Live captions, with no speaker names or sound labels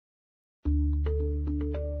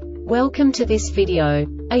Welcome to this video.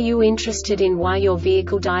 Are you interested in why your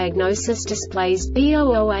vehicle diagnosis displays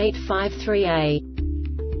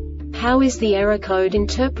B0085-3A? How is the error code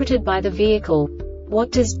interpreted by the vehicle?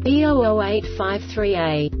 What does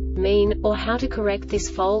B0085-3A mean, or how to correct this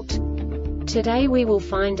fault? Today we will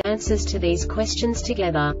find answers to these questions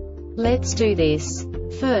together. Let's do this.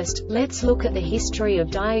 First, let's look at the history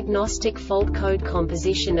of diagnostic fault code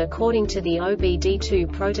composition according to the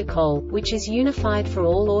OBD2 protocol, which is unified for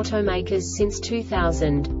all automakers since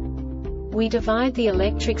 2000. We divide the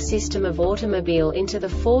electric system of automobile into the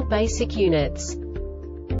four basic units: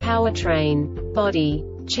 powertrain, body,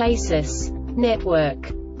 chassis,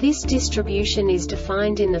 network. This distribution is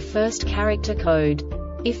defined in the first character code.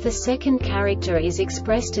 If the second character is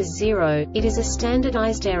expressed as 0, it is a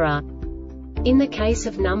standardized error. In the case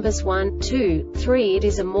of numbers 1, 2, 3, it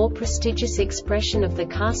is a more prestigious expression of the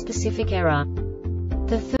car-specific error.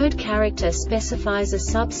 The third character specifies a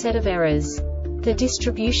subset of errors. The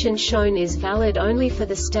distribution shown is valid only for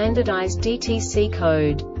the standardized DTC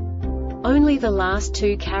code. Only the last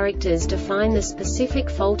two characters define the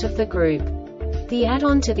specific fault of the group. The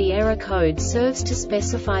add-on to the error code serves to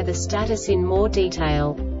specify the status in more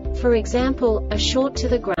detail. For example, a short to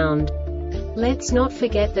the ground. Let's not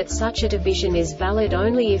forget that such a division is valid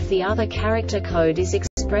only if the other character code is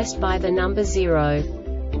expressed by the number 0.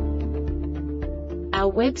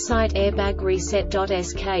 Our website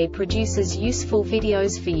airbagreset.sk produces useful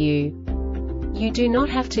videos for you. You do not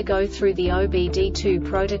have to go through the OBD2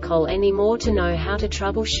 protocol anymore to know how to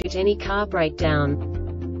troubleshoot any car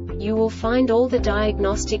breakdown. You will find all the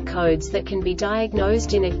diagnostic codes that can be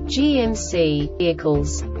diagnosed in a GMC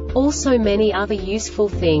vehicles. Also many other useful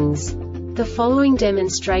things. The following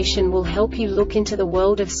demonstration will help you look into the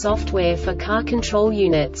world of software for car control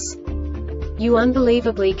units. You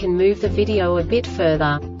unbelievably can move the video a bit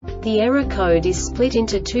further. The error code is split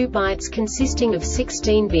into 2 bytes consisting of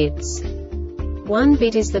 16 bits. 1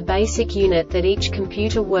 bit is the basic unit that each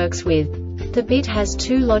computer works with. The bit has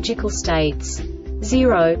 2 logical states: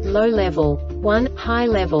 0, low level, 1, high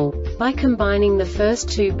level. By combining the first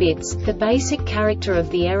 2 bits, the basic character of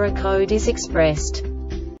the error code is expressed.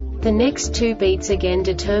 The next 2 beats again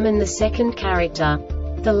determine the second character.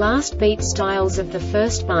 The last beat styles of the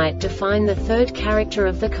first byte define the third character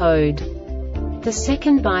of the code. The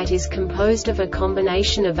second byte is composed of a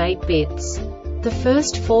combination of 8 bits. The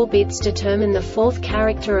first 4 bits determine the fourth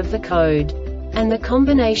character of the code. And the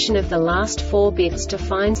combination of the last 4 bits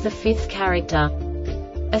defines the fifth character.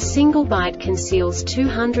 A single byte conceals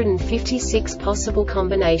 256 possible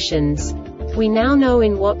combinations. We now know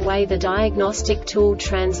in what way the diagnostic tool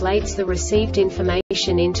translates the received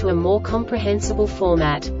information into a more comprehensible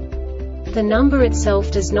format. The number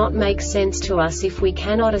itself does not make sense to us if we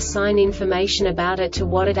cannot assign information about it to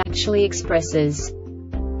what it actually expresses.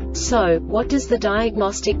 So, what does the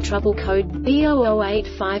Diagnostic Trouble Code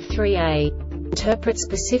B0085-3A interpret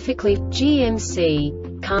specifically for GMC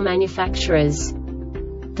car manufacturers?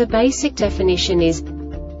 The basic definition is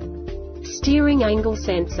steering angle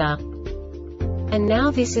sensor. And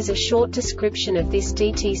now this is a short description of this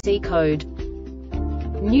DTC code.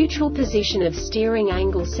 Neutral position of steering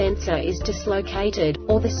angle sensor is dislocated,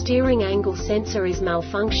 or the steering angle sensor is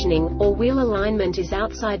malfunctioning, or wheel alignment is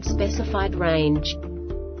outside specified range.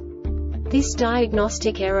 This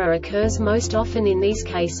diagnostic error occurs most often in these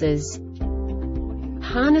cases: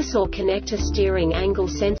 harness or connector steering angle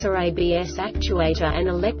sensor, ABS actuator and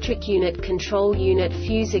electric unit control unit,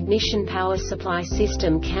 fuse ignition power supply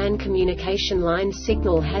system, CAN communication line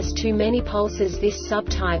signal has too many pulses. This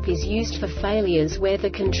subtype is used for failures where the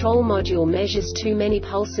control module measures too many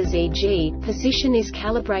pulses, e.g., position is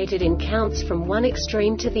calibrated in counts from one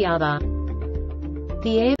extreme to the other.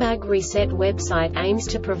 The Airbag Reset website aims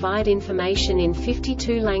to provide information in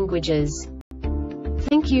 52 languages.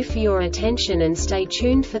 Thank you for your attention and stay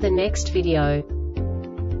tuned for the next video.